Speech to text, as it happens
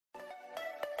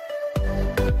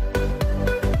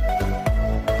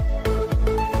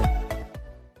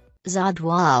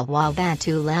Zodwa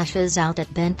Wabantu lashes out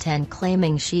at Ben 10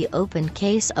 claiming she opened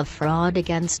case of fraud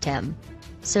against him.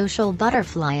 Social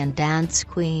butterfly and dance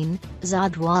queen,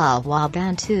 Zodwa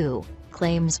Wabantu,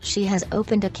 claims she has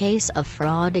opened a case of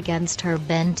fraud against her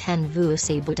Ben 10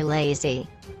 Vusi Buthelezi.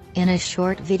 In a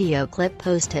short video clip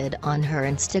posted on her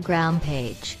Instagram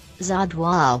page,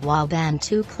 Zodwa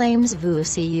Wabantu claims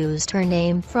Vusi used her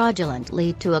name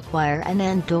fraudulently to acquire an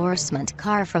endorsement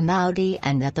car from Audi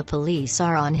and that the police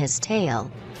are on his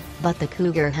tail. But the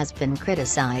cougar has been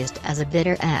criticized as a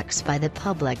bitter ex by the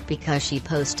public because she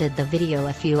posted the video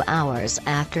a few hours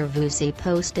after Vusi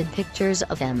posted pictures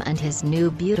of him and his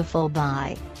new beautiful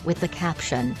buy, with the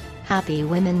caption, "Happy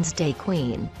Women's Day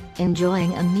Queen,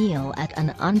 enjoying a meal at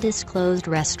an undisclosed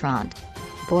restaurant."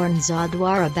 Born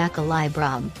Zodwa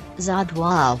Wabantu,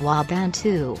 Zodwa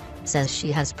Wabantu says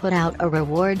she has put out a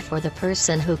reward for the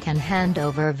person who can hand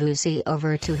over Vusi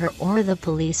over to her or the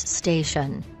police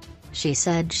station. She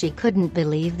said she couldn't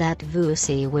believe that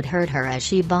Vusi would hurt her as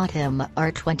she bought him a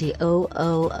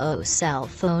R20000 cell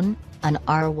phone, an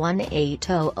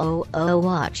R18000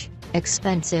 watch,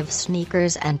 expensive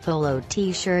sneakers and polo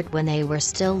t-shirt when they were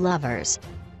still lovers.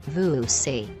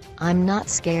 Vusi, I'm not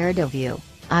scared of you.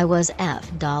 I was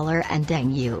 $, and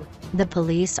dang you, the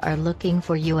police are looking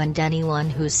for you and anyone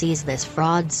who sees this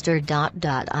fraudster.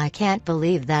 I can't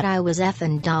believe that I was $and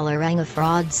a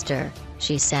fraudster,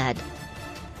 she said.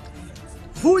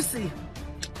 Vusi,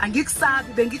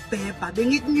 angikusabi bengikubhebha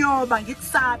bengikunyoba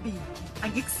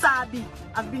angikusabi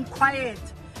I've been quiet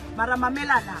mara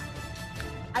mamela la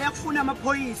ayakufuna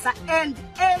amaphoyisa and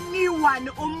anyone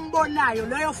ombonayo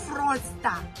loyo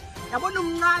fraudster.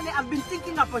 I've been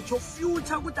thinking about your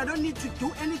future, but I don't need to do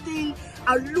anything.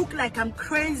 I look like I'm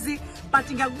crazy,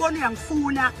 but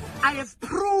I have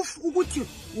proof.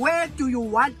 Where do you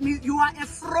want me? You are a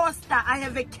fraudster. I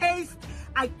have a case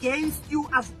against you.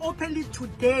 I've opened it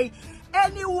today.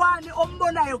 Anyone,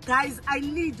 guys, I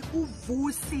need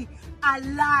Vusi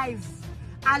alive.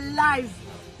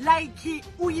 Like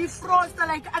uyi fraudster.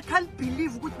 Like I can't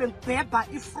believe Beba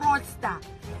is fraudster.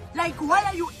 Like why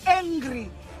are you angry?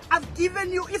 I've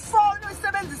given you phone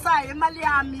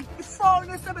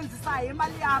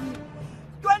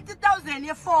 20,000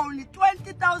 ye phone,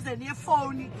 20,000 ye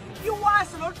phone. You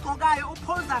was not Gogayo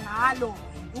opposer halo.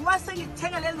 You was saying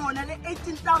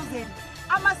 18,000.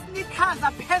 Ama sneakers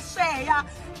a Pesheya,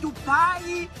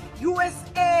 Dubai,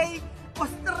 USA,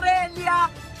 Australia,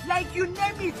 like you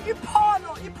name it.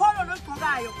 Ipolo not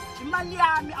Gogayo. In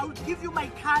Miami, I would give you my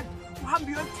card to have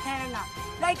your tenor.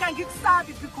 Like I get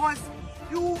savvy because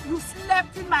you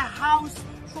slept in my house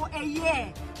for a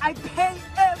year. I pay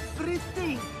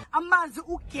everything. Amanzi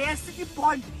ugesi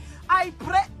bond. I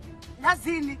pray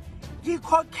lazini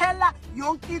ngikhokhela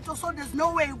yonke into, so there's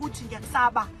no way ukuthi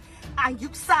ngiyakusaba.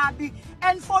 Angikusabi.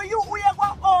 And for you uye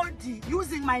kwa Audi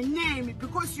using my name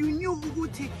because you knew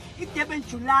ukuthi if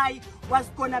July was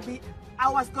gonna be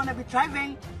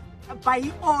driving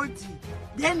by Audi.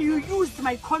 Then you used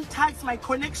my contacts, my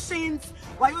connections.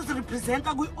 Why was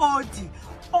represented with Audi?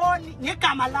 On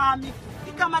igama lami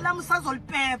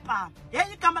usazolipepa.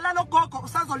 Igama lalo gogo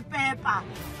usazolipepa.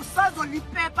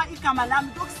 Usazolipepa igama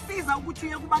lami dokusiza ukuthi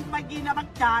uye kubantu bakini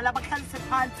abadala abahlalise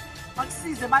phansi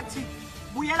bakusize bathi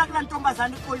buyela kula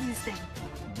ntombazana ipolice.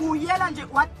 Buyela nje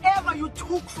whatever you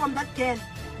took from that girl.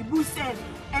 Ibusele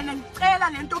and ngicela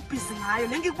lento busy ngayo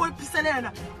lengikubophisele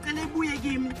yona cela ibuye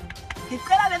kimi.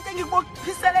 Ngicela lento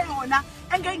engikubophisele yona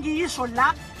engengiyisho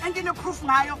la engine proof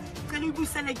ngayo cela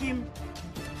ibusele kimi.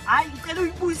 Hayi ngicela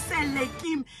uyibusele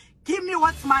kimi. Give me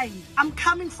what's mine. I'm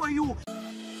coming for you.